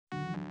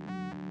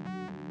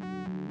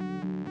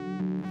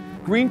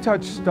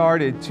GreenTouch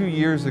started 2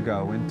 years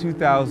ago in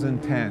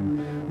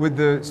 2010 with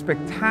the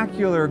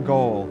spectacular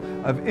goal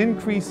of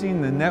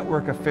increasing the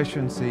network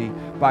efficiency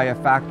by a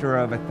factor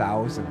of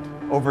 1,000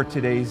 over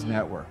today's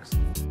networks.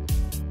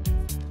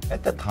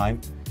 At that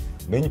time,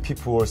 many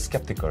people were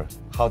skeptical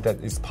how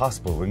that is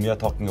possible when we are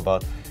talking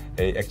about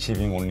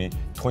achieving only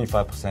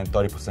 25%,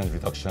 30%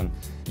 reduction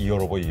year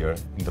over year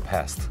in the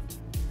past.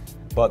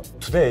 But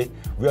today,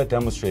 we are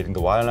demonstrating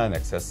the wireline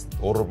access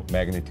order of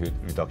magnitude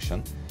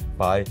reduction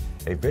by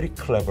a very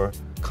clever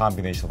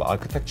combination of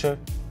architecture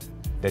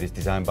that is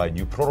designed by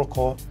new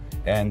protocol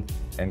and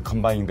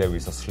combining that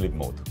with a sleep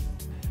mode.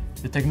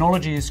 The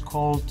technology is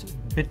called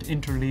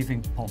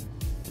Bit-Interleaved PON,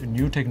 a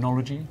new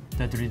technology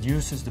that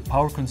reduces the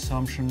power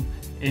consumption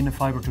in a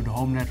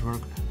fiber-to-the-home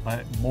network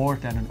by more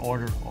than an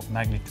order of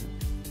magnitude.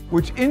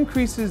 Which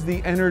increases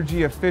the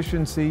energy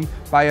efficiency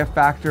by a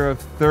factor of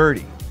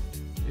 30.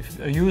 If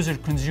a user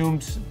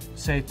consumes,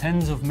 say,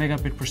 tens of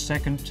megabits per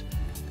second,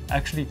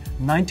 actually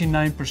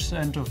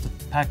 99% of the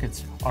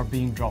packets are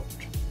being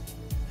dropped.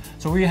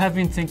 So we have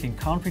been thinking,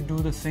 can't we do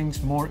the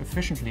things more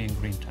efficiently in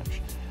GreenTouch?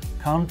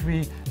 Can't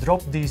we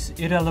drop these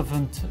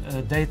irrelevant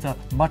data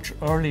much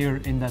earlier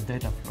in that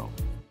data flow?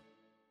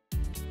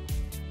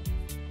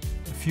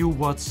 A few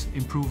watts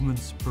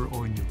improvements per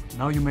ONU.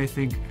 Now you may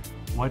think,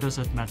 why does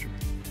that matter?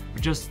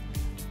 We just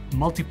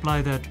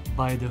multiply that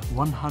by the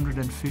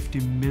 150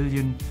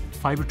 million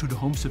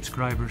fiber-to-the-home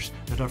subscribers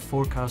that are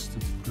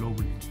forecasted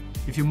globally.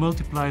 If you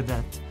multiply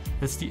that,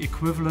 that's the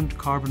equivalent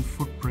carbon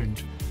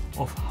footprint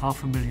of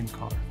 500,000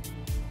 cars.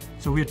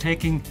 So we are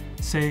taking,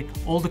 say,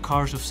 all the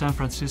cars of San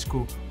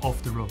Francisco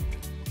off the road.